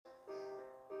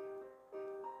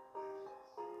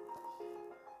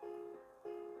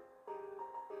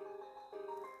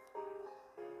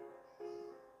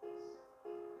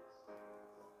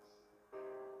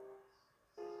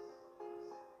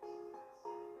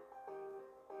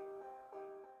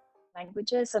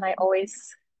languages, and I always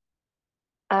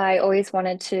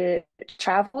wanted to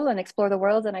travel and explore the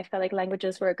world, and I felt like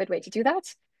languages were a good way to do that.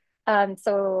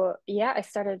 So yeah, I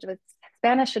started with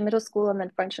Spanish in middle school and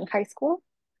then French in high school.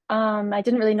 I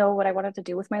didn't really know what I wanted to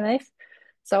do with my life,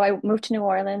 so I moved to New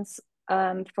Orleans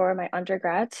for my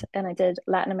undergrad, and I did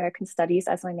Latin American studies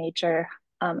as my major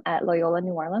at Loyola,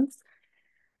 New Orleans.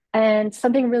 And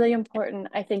something really important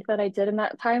I think that I did in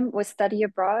that time was study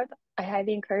abroad. I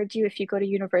highly encourage you if you go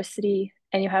to university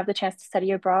and you have the chance to study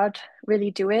abroad,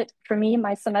 really do it. For me,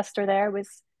 my semester there was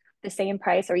the same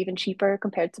price or even cheaper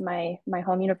compared to my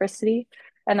home university.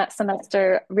 And that semester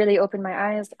really opened my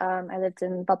eyes. I lived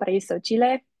in Valparaiso,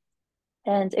 Chile,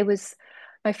 and it was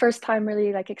my first time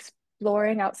really like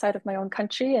exploring outside of my own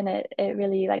country, and it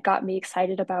really like got me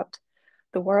excited about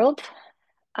the world.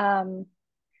 Um,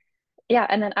 yeah,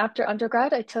 and then after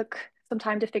undergrad, I took some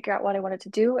time to figure out what I wanted to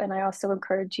do. And I also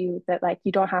encourage you that like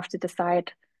you don't have to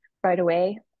decide right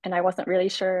away. And I wasn't really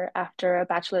sure after a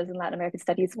bachelor's in Latin American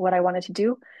studies what I wanted to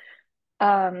do.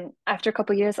 After a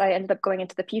couple of years, I ended up going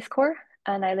into the Peace Corps,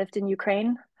 and I lived in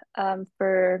Ukraine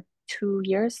for 2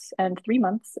 years and 3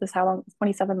 months is how long,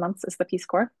 27 months is the Peace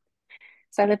Corps.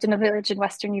 So I lived in a village in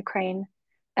Western Ukraine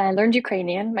and learned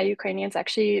Ukrainian. My Ukrainian's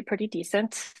actually pretty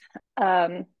decent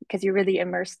because you're really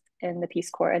immersed in the Peace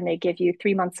Corps, and they give you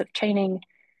 3 months of training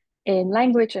in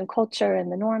language and culture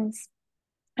and the norms.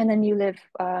 And then you live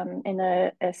in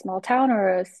a small town,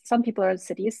 or some people are in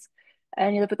cities,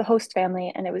 and you live with a host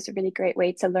family. And it was a really great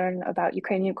way to learn about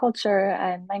Ukrainian culture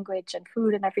and language and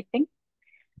food and everything.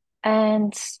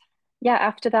 And yeah,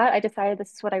 after that, I decided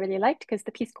this is what I really liked because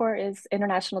the Peace Corps is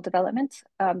international development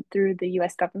through the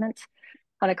US government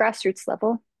on a grassroots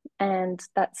level. And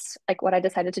that's like what I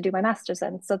decided to do my master's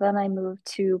in. So then I moved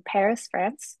to Paris,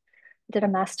 France, did a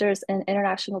master's in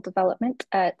international development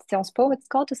at Sciences Po, it's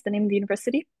called, is the name of the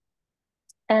university.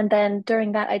 And then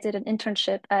during that, I did an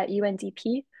internship at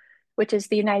UNDP, which is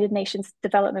the United Nations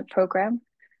Development Program.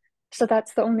 So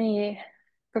that's the only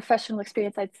professional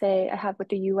experience I'd say I have with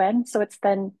the UN. So it's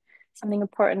then something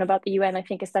important about the UN, I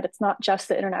think, is that it's not just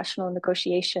the international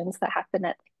negotiations that happen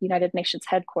at United Nations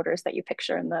headquarters that you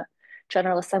picture in the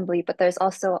General Assembly, but there's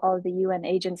also all the UN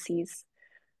agencies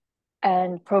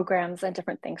and programs and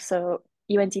different things. So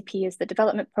UNDP is the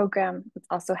development program. It's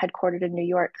also headquartered in New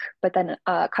York, but then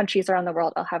countries around the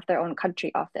world all have their own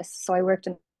country office. So I worked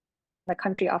in the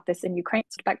country office in Ukraine,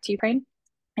 so back to Ukraine,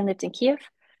 and lived in Kiev.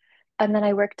 And then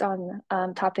I worked on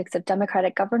topics of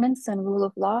democratic governance and rule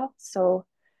of law. So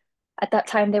at that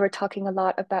time, they were talking a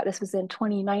lot about, this was in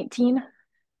 2019.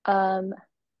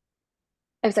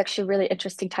 It was actually a really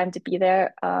interesting time to be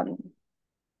there.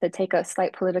 To take a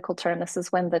slight political turn, this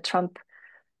is when the Trump,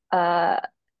 uh,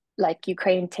 like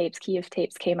Ukraine tapes, Kiev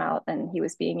tapes came out, and he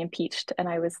was being impeached, and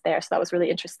I was there. So that was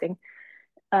really interesting.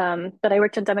 But I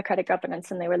worked in democratic governance,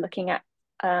 and they were looking at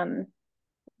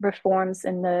reforms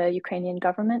in the Ukrainian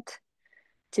government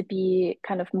to be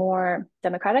kind of more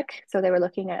democratic. So they were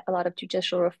looking at a lot of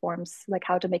judicial reforms, like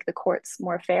how to make the courts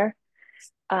more fair.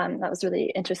 That was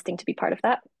really interesting to be part of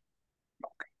that.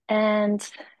 And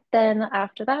then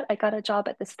after that, I got a job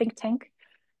at this think tank,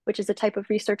 which is a type of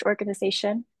research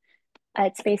organization.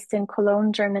 It's based in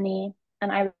Cologne, Germany,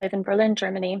 and I live in Berlin,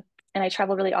 Germany. And I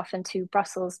travel really often to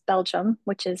Brussels, Belgium,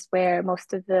 which is where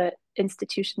most of the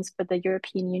institutions for the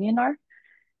European Union are.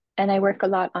 And I work a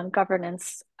lot on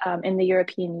governance in the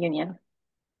European Union.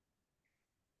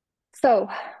 So,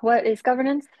 what is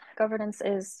governance? Governance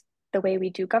is the way we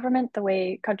do government, the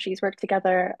way countries work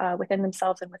together within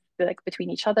themselves and with like between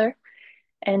each other.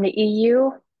 And the EU,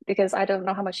 because I don't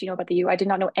know how much you know about the EU, I did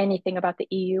not know anything about the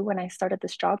EU when I started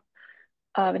this job,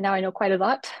 and now I know quite a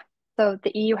lot. So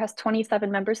the EU has 27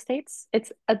 member states.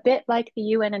 It's a bit like the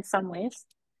UN in some ways,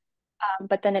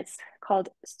 but then it's called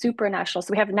supranational.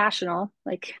 So we have national,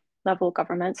 like level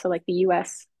government, so like the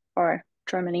US or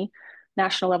Germany,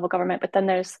 national level government, but then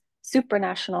there's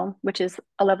supranational, which is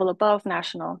a level above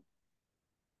national,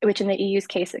 which in the EU's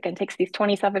case, again, takes these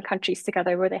 27 countries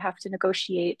together where they have to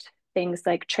negotiate things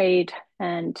like trade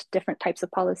and different types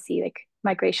of policy, like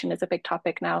migration is a big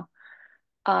topic now,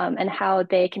 and how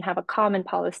they can have a common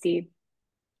policy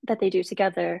that they do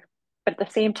together. But at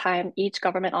the same time, each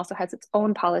government also has its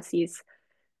own policies.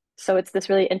 So it's this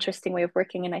really interesting way of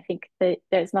working. And I think that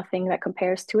there's nothing that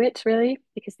compares to it really,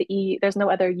 because the EU, there's no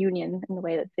other union in the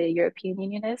way that the European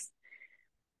Union is.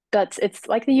 But it's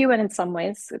like the UN in some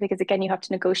ways, because again, you have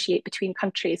to negotiate between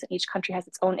countries, and each country has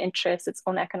its own interests, its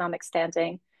own economic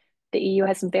standing. The EU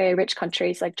has some very rich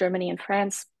countries like Germany and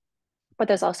France, but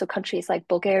there's also countries like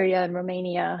Bulgaria and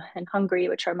Romania and Hungary,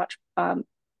 which are much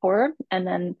poorer and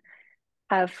then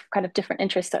have kind of different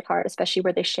interests at heart, especially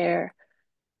where they share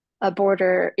a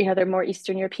border, they're more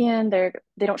Eastern European. They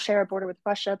don't share a border with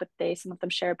Russia, but some of them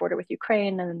share a border with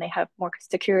Ukraine, and then they have more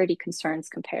security concerns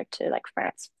compared to like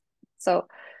France. So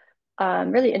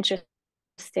really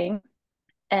interesting.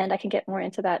 And I can get more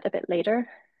into that a bit later.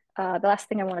 The last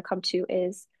thing I want to come to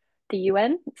is the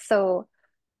UN. So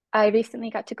I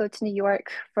recently got to go to New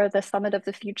York for the Summit of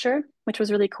the Future, which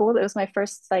was really cool. It was my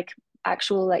first like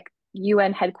actual like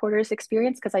UN headquarters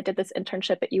experience because I did this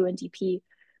internship at UNDP,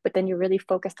 but then you're really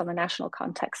focused on the national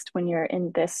context when you're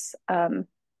in this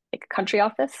like country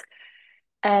office.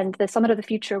 And the Summit of the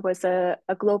Future was a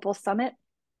global summit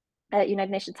at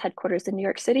United Nations headquarters in New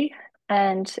York City.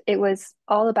 And it was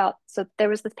all about, so there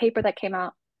was this paper that came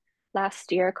out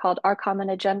last year called Our Common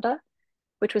Agenda,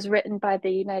 which was written by the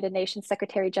United Nations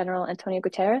Secretary General Antonio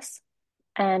Guterres.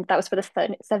 And that was for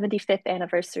the 75th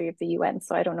anniversary of the UN.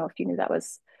 So I don't know if you knew that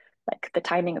was like the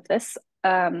timing of this,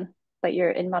 but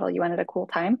you're in Model UN at a cool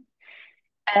time.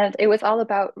 And it was all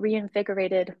about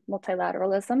reinvigorated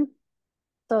multilateralism.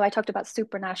 So I talked about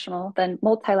supranational, then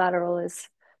multilateral is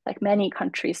like many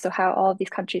countries. So how all of these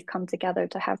countries come together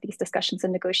to have these discussions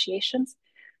and negotiations.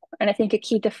 And I think a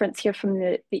key difference here from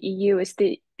the EU is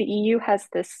the EU has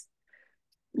this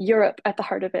Europe at the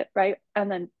heart of it, right? And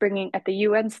then bringing at the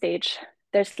UN stage,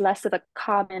 there's less of a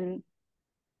common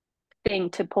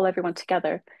thing to pull everyone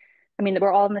together. I mean,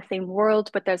 we're all in the same world,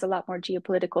 but there's a lot more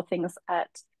geopolitical things at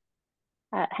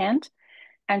hand.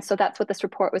 And so that's what this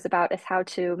report was about, is how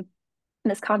to, in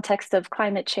this context of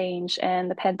climate change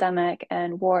and the pandemic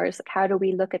and wars, like how do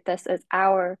we look at this as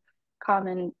our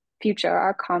common future,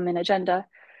 our common agenda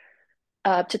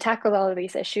to tackle all of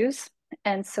these issues.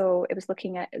 And so it was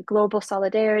looking at global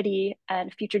solidarity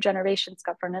and future generations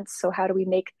governance. So how do we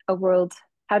make a world,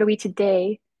 how do we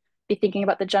today be thinking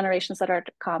about the generations that are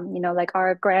to come, like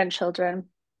our grandchildren,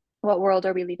 what world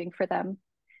are we leaving for them?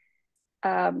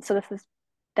 So this is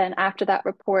then after that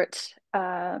report,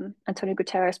 Antonio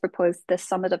Guterres proposed this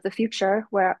Summit of the Future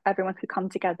where everyone could come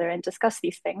together and discuss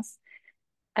these things.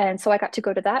 And so I got to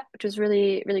go to that, which was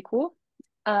really, really cool.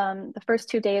 The first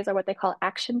 2 days are what they call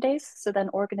action days. So then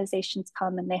organizations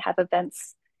come and they have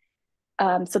events.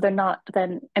 So they're not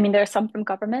then, I mean, there are some from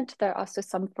government, there are also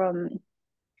some from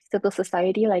civil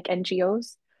society, like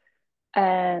NGOs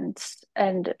and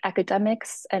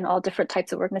academics and all different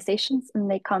types of organizations. And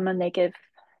they come and they give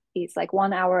these like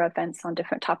 1 hour events on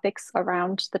different topics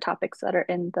around the topics that are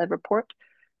in the report.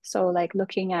 So like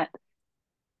looking at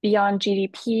beyond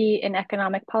GDP in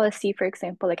economic policy, for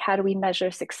example, like how do we measure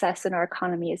success in our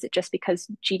economy? Is it just because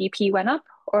GDP went up,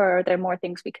 or are there more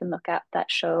things we can look at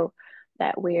that show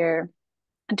that we're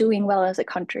doing well as a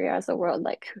country or as a world,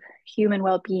 like human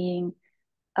well-being,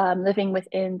 living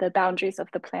within the boundaries of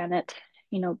the planet,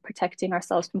 protecting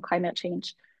ourselves from climate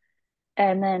change.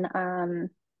 And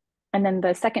then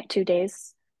the second 2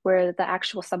 days were the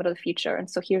actual Summit of the Future. And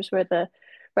so here's where the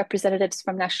representatives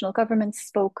from national governments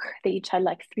spoke. They each had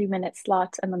like 3 minute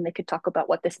slots, and then they could talk about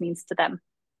what this means to them.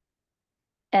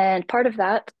 And part of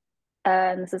that,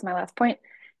 and this is my last point,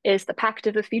 is the Pact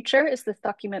of the Future, is this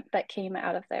document that came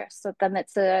out of there. So then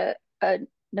it's a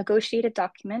negotiated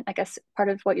document. I guess part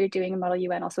of what you're doing in Model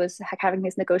UN also is having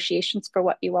these negotiations for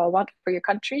what you all want for your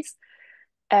countries.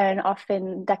 And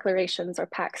often declarations or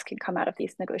pacts can come out of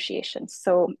these negotiations.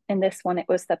 So in this one, it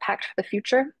was the Pact for the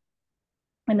Future.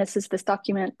 And this is this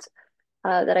document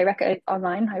that I recommend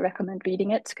online. I recommend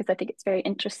reading it because I think it's very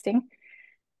interesting.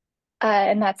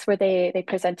 And that's where they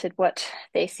presented what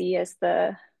they see as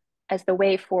the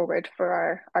way forward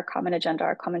for our common agenda,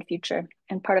 our common future.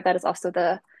 And part of that is also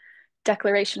the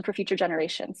Declaration for Future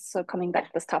Generations. So coming back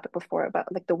to this topic before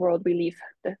about like the world we leave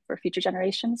for future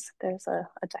generations, there's a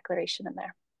declaration in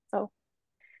there. So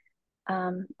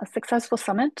a successful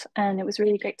summit, and it was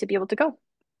really great to be able to go.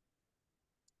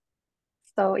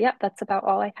 So yeah, that's about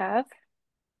all I have.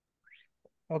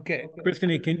 Okay,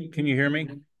 Christiny, can you hear me?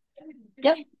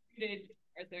 Yep.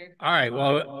 All right.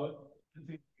 Well,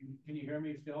 can you hear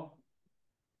me still?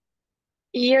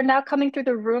 You're now coming through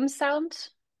the room sound.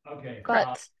 Okay.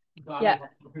 But yeah.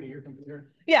 Your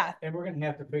computer? Yeah. And we're going to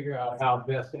have to figure out how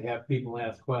best to have people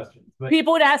ask questions. But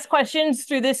people would ask questions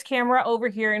through this camera over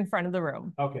here in front of the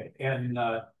room. Okay. And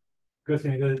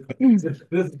Christine, this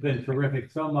has been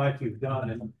terrific. So much you've done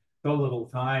in so little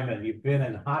time, and you've been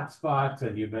in hot spots,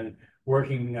 and you've been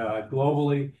working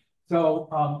globally.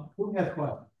 So who has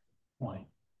questions? Point.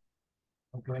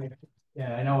 Okay.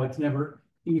 Yeah, I know it's never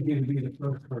easy to be the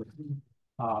first person.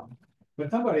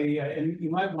 But somebody, and you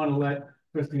might want to let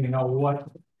Christine know what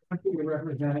you're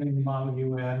representing in the Model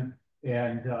UN,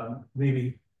 and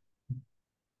maybe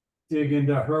dig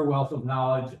into her wealth of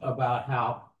knowledge about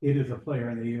how it is a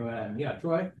player in the UN. Yeah,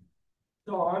 Troy?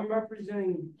 So I'm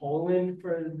representing Poland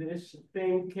for this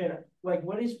thing.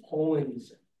 What is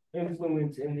Poland's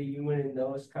influence in the UN and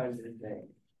those kinds of things?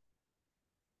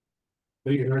 So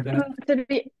you heard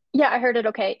that? Yeah, I heard it.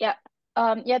 Okay. Yeah.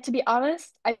 Yeah, to be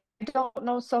honest, I don't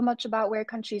know so much about where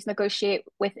countries negotiate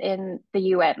within the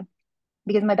UN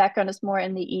because my background is more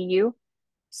in the EU.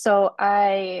 So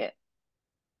in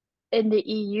the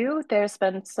EU, there's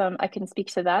been some, I can speak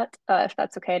to that, if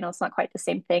that's okay. I know it's not quite the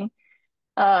same thing.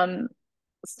 Um,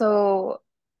 so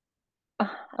I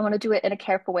want to do it in a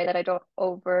careful way that I don't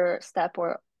overstep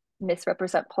or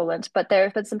misrepresent Poland. But there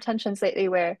have been some tensions lately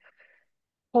where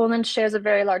Poland shares a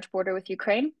very large border with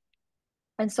Ukraine.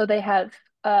 And so they have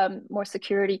more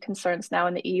security concerns now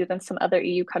in the EU than some other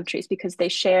EU countries because they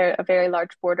share a very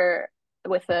large border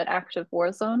with an active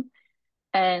war zone.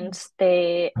 And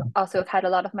they also have had a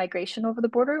lot of migration over the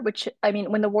border, which, I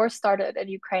mean, when the war started in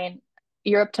Ukraine,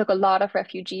 Europe took a lot of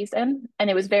refugees in, and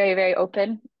it was very, very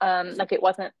open. Like it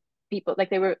wasn't people,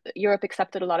 like Europe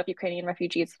accepted a lot of Ukrainian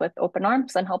refugees with open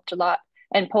arms and helped a lot.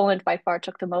 And Poland by far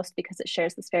took the most because it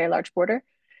shares this very large border.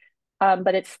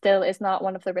 But it still is not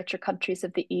one of the richer countries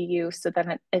of the EU. So then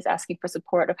it is asking for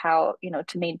support of how,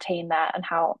 to maintain that and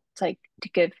how to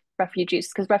give refugees,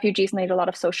 because refugees need a lot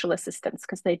of social assistance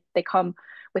because they come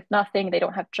with nothing, they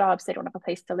don't have jobs, they don't have a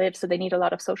place to live. So they need a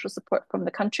lot of social support from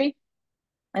the country.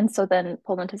 And so then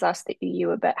Poland has asked the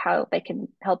EU about how they can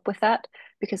help with that,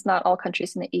 because not all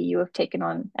countries in the EU have taken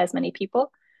on as many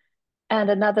people. And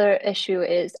another issue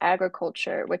is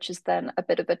agriculture, which is then a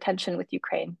bit of a tension with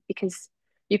Ukraine because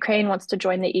Ukraine wants to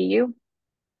join the EU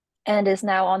and is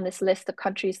now on this list of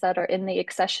countries that are in the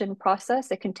accession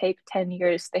process. It can take 10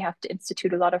 years. They have to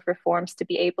institute a lot of reforms to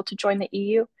be able to join the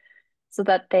EU so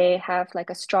that they have like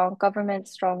a strong government,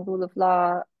 strong rule of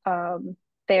law,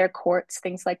 fair courts,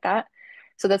 things like that.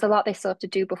 So there's a lot they still have to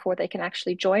do before they can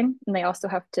actually join. And they also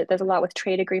have to, there's a lot with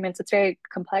trade agreements. It's very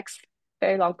complex,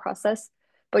 very long process.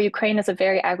 But Ukraine is a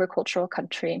very agricultural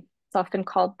country. It's often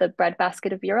called the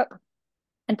breadbasket of Europe.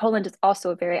 And Poland is also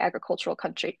a very agricultural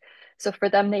country. So for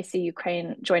them, they see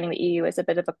Ukraine joining the EU as a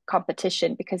bit of a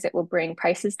competition because it will bring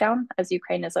prices down, as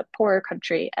Ukraine is a poorer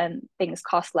country and things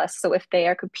cost less. So if they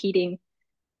are competing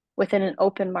within an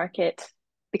open market,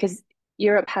 because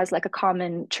Europe has like a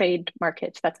common trade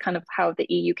market, that's kind of how the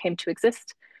EU came to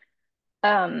exist.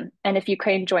 And if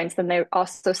Ukraine joins, then they're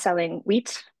also selling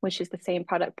wheat, which is the same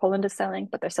product Poland is selling,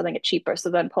 but they're selling it cheaper. So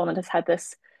then Poland has had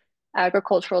this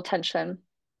agricultural tension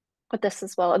with this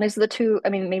as well. And these are the two, I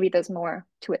mean, maybe there's more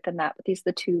to it than that, but these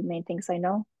are the two main things I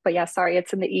know. But yeah, sorry,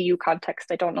 it's in the EU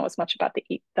context. I don't know as much about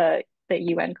the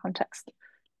UN context.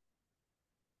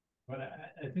 But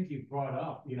I think you brought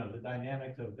up, the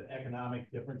dynamics of the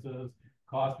economic differences,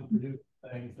 cost of producing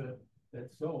things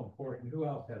that's so important. Who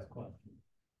else has questions?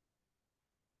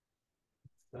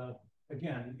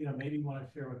 Again, maybe you want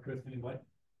to share with Christine what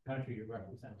country you're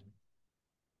representing.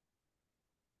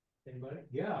 Anybody?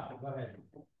 Yeah, go ahead.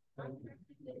 I'm representing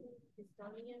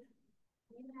Estonia.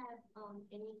 Do you have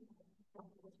any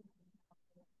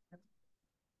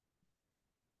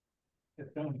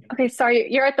Estonia. Okay,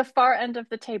 sorry, you're at the far end of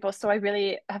the table, so I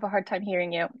really have a hard time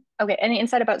hearing you. Okay, any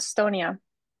insight about Estonia?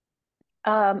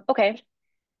 Okay.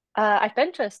 I've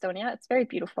been to Estonia. It's very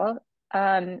beautiful.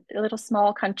 A little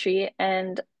small country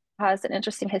and has an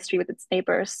interesting history with its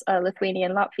neighbors, Lithuania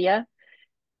and Latvia.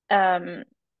 Um,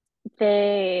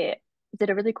 they did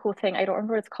a really cool thing. I don't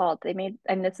remember what it's called. They made,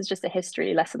 and this is just a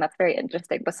history lesson that's very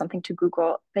interesting, but something to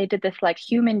Google. They did this like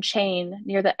human chain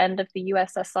near the end of the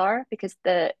USSR because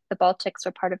the Baltics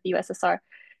were part of the USSR.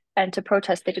 And to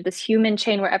protest, they did this human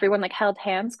chain where everyone like held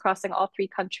hands crossing all three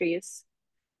countries.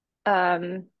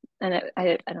 And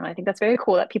I don't know, I think that's very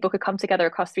cool that people could come together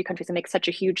across three countries and make such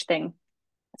a huge thing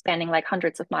spanning like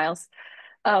hundreds of miles.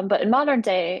 But in modern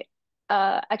day,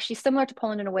 actually similar to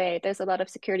Poland in a way, there's a lot of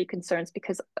security concerns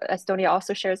because Estonia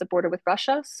also shares a border with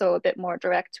Russia, so a bit more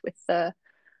direct with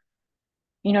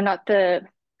not the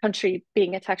country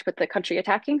being attacked, but the country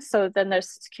attacking. So then there's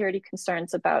security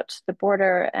concerns about the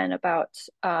border and about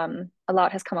a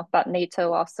lot has come up about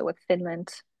NATO also with Finland,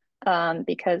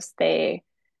 because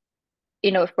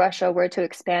if Russia were to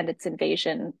expand its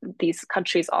invasion, these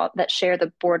countries that share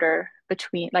the border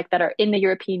between, like that are in the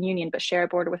European Union but share a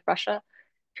border with Russia,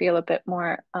 feel a bit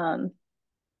more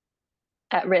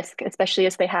at risk, especially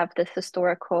as they have this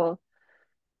historical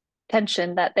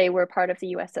tension that they were part of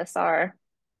the USSR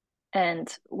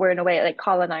and were in a way like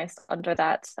colonized under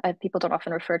that. People don't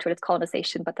often refer to it as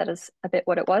colonization, but that is a bit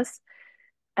what it was.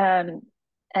 Um,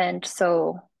 and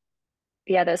so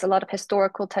yeah, there's a lot of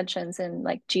historical tensions and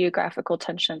like geographical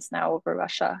tensions now over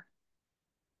Russia.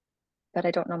 But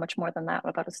I don't know much more than that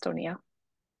about Estonia.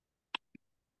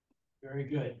 Very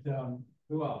good.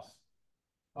 Who else?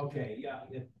 Okay, yeah.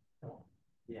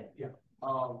 Yeah.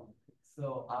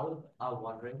 So I was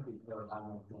wondering because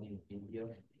I'm in India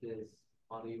this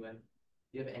Model UN.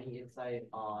 Do you have any insight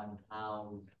on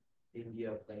how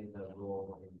India plays a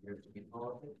role in European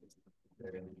politics? Is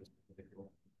there any specific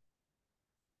role?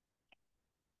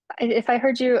 If I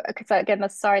heard you, because again,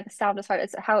 sorry, the sound is hard.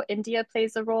 Is it how India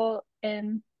plays a role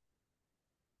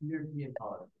European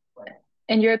politics, like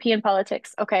in European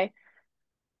politics? Okay.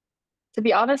 To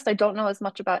be honest, I don't know as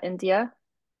much about India.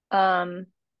 Um,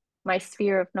 my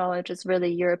sphere of knowledge is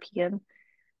really European.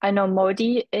 I know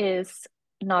Modi is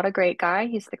not a great guy.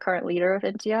 He's the current leader of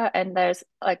India, and there's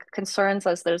like concerns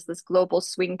as there's this global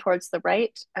swing towards the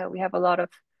right. We have a lot of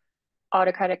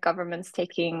autocratic governments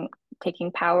taking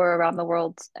power around the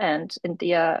world, and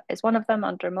India is one of them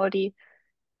under Modi.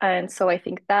 And so I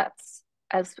think that's,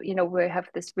 as you know, we have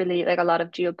this really like a lot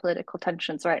of geopolitical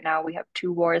tensions right now. We have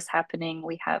two wars happening.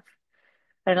 We have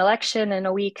an election in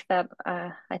a week that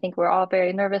I think we're all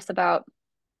very nervous about.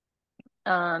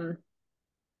 Um,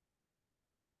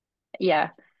 yeah,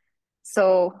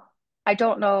 so I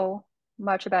don't know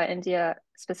much about India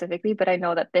specifically, but I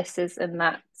know that this is in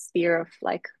that sphere of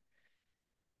like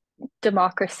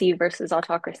democracy versus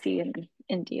autocracy, and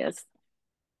India's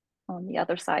on the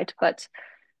other side. But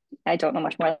I don't know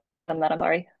much more than that. I'm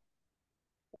sorry.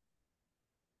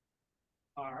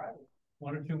 All right.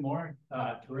 One or two more.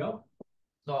 Terrell?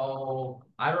 so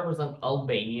I represent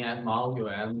Albania at Model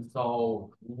UN.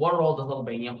 So what role does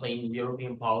Albania play in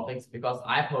European politics? Because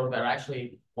I've heard they're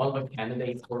actually one of the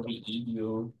candidates for the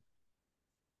EU.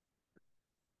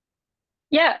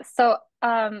 Yeah, so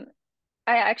I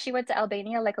actually went to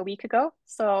Albania like a week ago,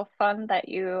 so fun that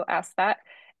you asked that.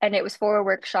 And it was for a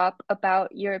workshop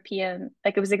about European,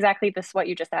 like it was exactly this what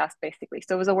you just asked, basically.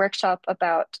 So it was a workshop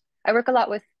about, I work a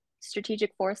lot with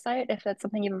strategic foresight, if that's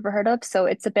something you've ever heard of. So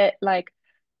it's a bit like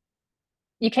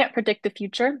you can't predict the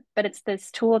future, but it's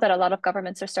this tool that a lot of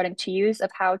governments are starting to use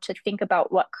of how to think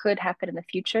about what could happen in the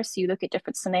future. So you look at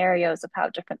different scenarios of how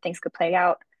different things could play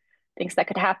out, things that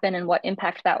could happen, and what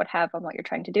impact that would have on what you're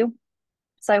trying to do.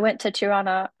 So I went to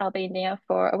Tirana, Albania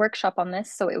for a workshop on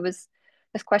this. So it was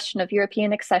this question of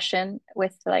European accession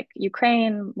with like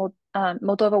Ukraine,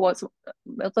 Moldova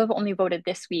only voted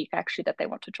this week actually that they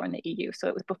want to join the EU. So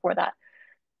it was before that.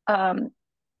 Um,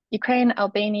 Ukraine,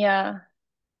 Albania,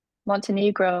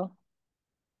 Montenegro,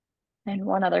 and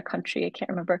one other country, I can't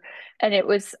remember. And it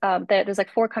was there's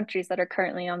like four countries that are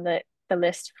currently on the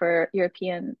list for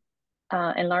European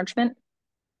enlargement.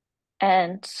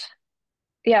 And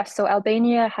yeah, so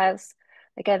Albania has,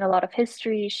 again, a lot of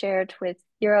history shared with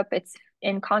Europe. It's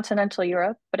in continental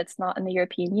Europe, but it's not in the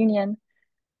European Union.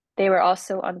 They were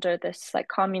also under this like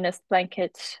communist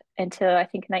blanket until I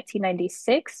think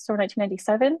 1996 or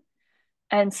 1997.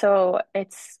 And so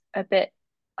it's a bit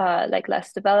like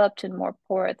less developed and more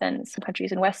poor than some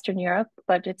countries in Western Europe,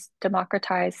 but it's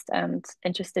democratized and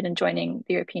interested in joining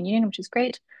the European Union, which is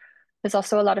great. There's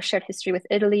also a lot of shared history with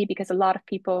Italy because a lot of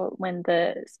people, when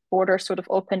the border sort of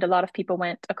opened, a lot of people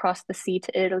went across the sea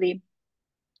to Italy,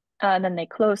 and then they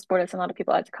closed borders, and a lot of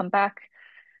people had to come back.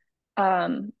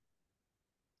 Um,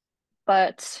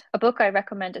 but a book I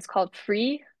recommend is called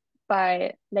Free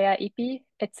by Lea Ipi.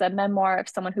 It's a memoir of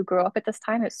someone who grew up at this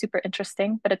time. It's super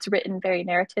interesting, but it's written very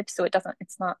narrative, so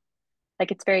it's not like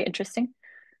it's very interesting.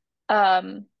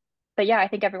 Um, but yeah, I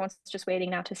think everyone's just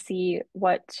waiting now to see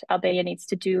what Albania needs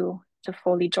to do to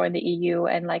fully join the EU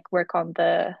and like work on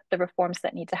the reforms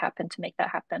that need to happen to make that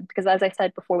happen. Because as I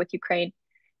said before with Ukraine,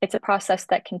 it's a process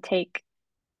that can take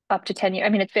up to 10 years. I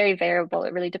mean, it's very variable.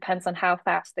 It really depends on how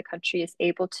fast the country is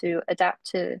able to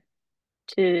adapt to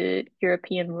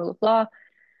European rule of law.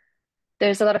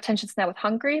 There's a lot of tensions now with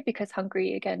Hungary because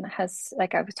Hungary again has,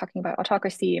 like I was talking about,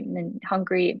 autocracy, and then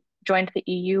Hungary joined the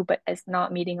EU but is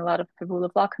not meeting a lot of the rule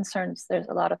of law concerns. There's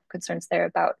a lot of concerns there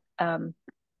about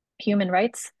human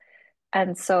rights.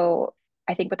 And so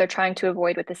I think what they're trying to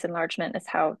avoid with this enlargement is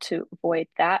how to avoid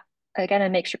that again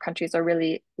and make sure countries are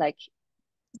really like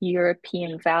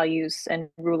European values and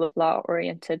rule of law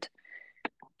oriented.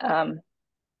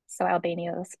 So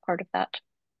Albania is part of that.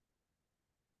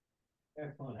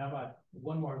 Excellent. How about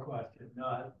one more question?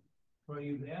 Troy,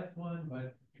 you've asked one,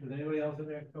 but does anybody else in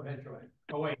there? Go ahead, Troy.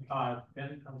 Oh, wait,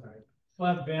 Ben, I'm sorry.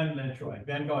 We'll have Ben and then Troy.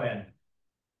 Ben, go ahead.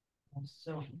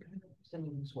 So,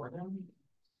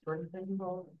 Jordan thinking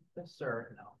about this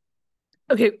or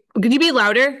no? Okay, could you be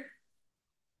louder?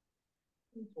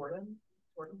 Jordan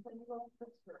thinking about this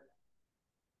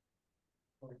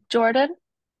or Jordan?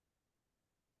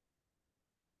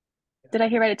 Did I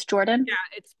hear right? It's Jordan? Yeah,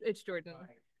 it's Jordan.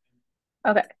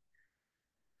 Okay.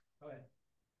 Go ahead.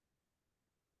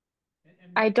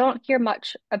 I don't hear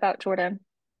much about Jordan.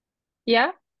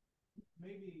 Yeah?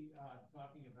 maybe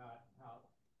talking about how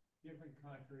different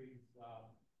countries,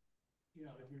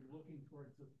 if you're looking towards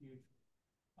the future,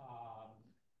 um,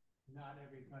 not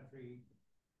every country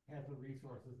has the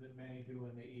resources that many do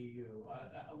in the EU.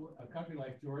 A country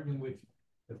like Jordan, which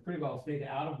has pretty well stayed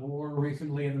out of war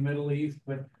recently in the Middle East,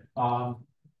 but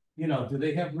do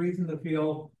they have reason to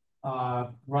feel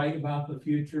right about the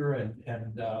future, and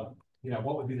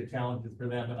what would be the challenges for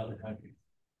them in other countries?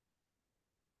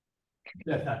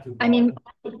 That's not too I broad. mean,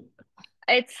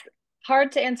 it's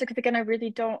hard to answer because again, I really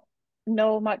don't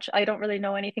know much. I don't really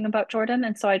know anything about Jordan,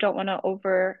 and so I don't want to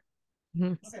overstep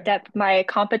Okay. my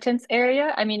competence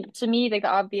area. I mean, to me, like the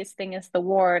obvious thing is the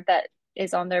war that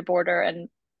is on their border and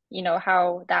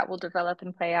how that will develop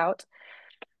and play out.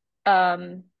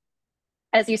 Um,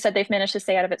 as you said, they've managed to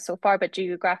stay out of it so far, but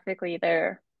geographically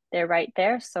they're right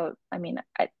there. So I mean,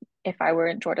 if I were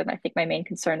in Jordan, I think my main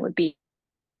concern would be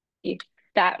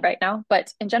that right now.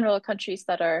 But in general, countries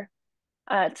that are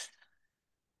at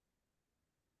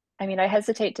I mean, I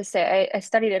hesitate to say I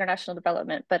studied international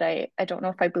development, but I don't know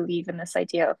if I believe in this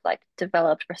idea of like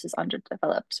developed versus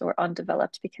underdeveloped or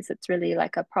undeveloped because it's really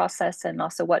like a process and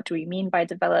also what do we mean by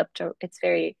developed? Or it's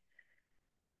very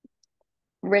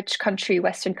rich country,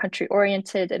 Western country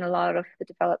oriented, and a lot of the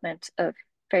development of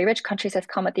very rich countries has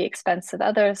come at the expense of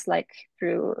others, like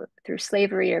through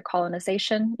slavery or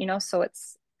colonization, so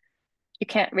you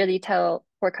can't really tell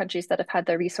poor countries that have had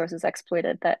their resources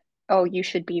exploited that, oh, you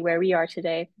should be where we are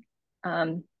today.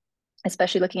 Um,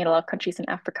 Especially looking at a lot of countries in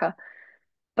Africa.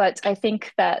 But I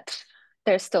think that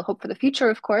there's still hope for the future,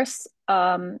 of course.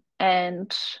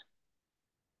 And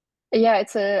yeah,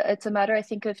 it's a matter, I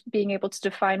think, of being able to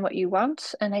define what you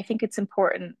want. And I think it's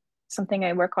important. Something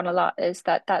I work on a lot is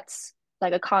that that's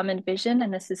like a common vision.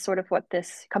 And this is sort of what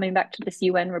this coming back to this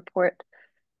UN report,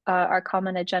 our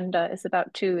common agenda is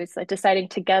about too, is like deciding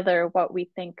together what we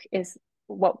think is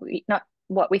what we not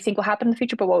what we think will happen in the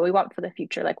future, but what we want for the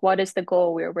future. Like what is the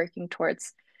goal we're working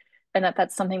towards? And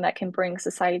that's something that can bring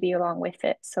society along with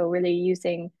it. So really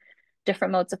using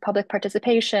different modes of public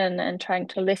participation and trying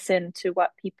to listen to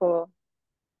what people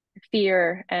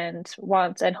fear and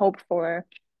want and hope for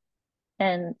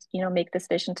and make this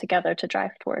vision together to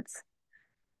drive towards.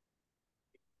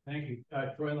 Thank you.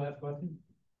 Troy, last question.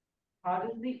 How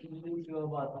does the EU feel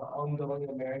about the ongoing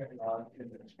American auction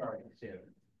that's starting soon?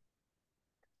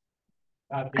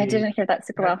 I didn't hear that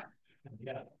super well.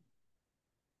 Yeah.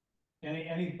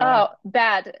 Any Oh, thoughts?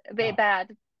 bad, No.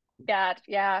 bad, bad.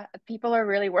 Yeah, people are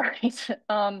really worried.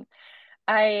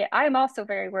 I'm also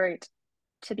very worried,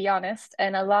 to be honest.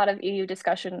 And a lot of EU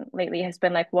discussion lately has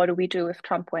been like, what do we do if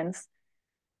Trump wins?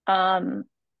 Um,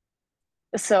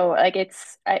 so like it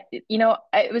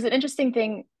was an interesting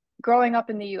thing growing up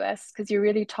in the US because you're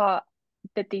really taught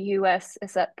that the US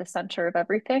is at the center of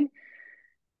everything.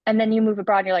 And then you move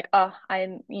abroad and you're like, oh,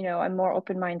 I'm more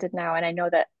open-minded now. And I know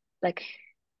that like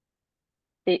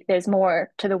there's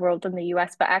more to the world than the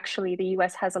US, but actually the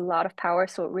US has a lot of power.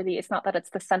 So it's not that it's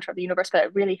the center of the universe, but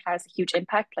it really has a huge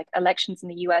impact. Like elections in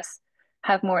the US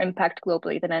have more impact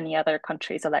globally than any other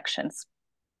country's elections.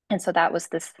 And so that was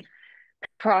this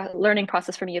learning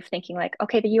process for me of thinking like,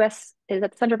 okay, the US is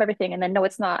at the center of everything. And then no,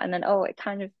 it's not. And then, oh, it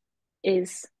kind of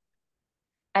is.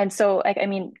 And so like, I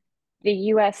mean, the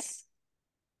US,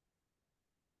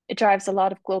 it drives a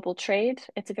lot of global trade.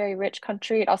 It's a very rich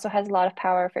country. It also has a lot of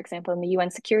power, for example, in the UN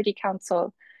Security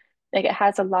Council. Like it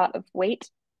has a lot of weight.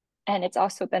 And it's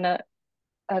also been a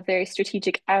very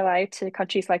strategic ally to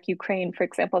countries like Ukraine, for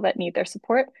example, that need their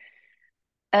support.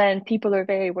 And people are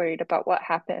very worried about what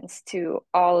happens to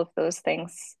all of those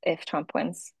things if Trump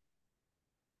wins.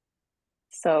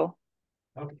 So,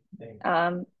 Okay. Thanks.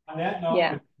 um, On that note,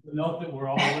 yeah. the note that we're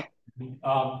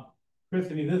all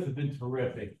Christiny, this has been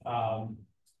terrific.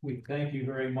 We thank you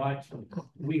very much.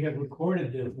 We have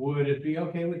recorded this. Would it be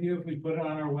okay with you if we put it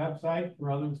on our website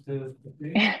for others to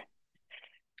see?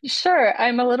 Sure.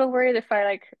 I'm a little worried if I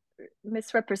like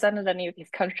misrepresented any of these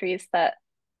countries that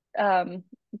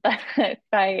that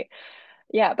I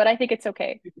yeah, but I think it's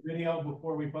okay. Video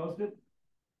before we post it?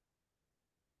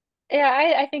 Yeah,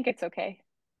 I think it's okay.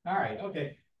 All right,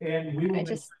 okay. And we I will make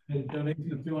just a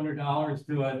donation of $200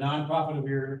 to a nonprofit of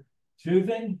your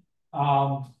choosing.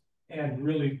 And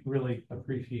really, really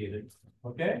appreciate it.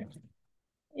 Okay?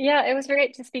 yeah, it was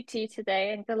great to speak to you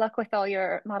today and good luck with all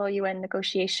your Model UN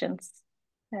negotiations.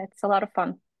 It's a lot of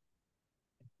fun.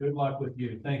 Good luck with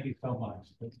you. Thank you so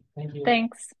much. Thank you.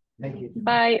 Thanks. Thank you.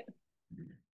 Bye.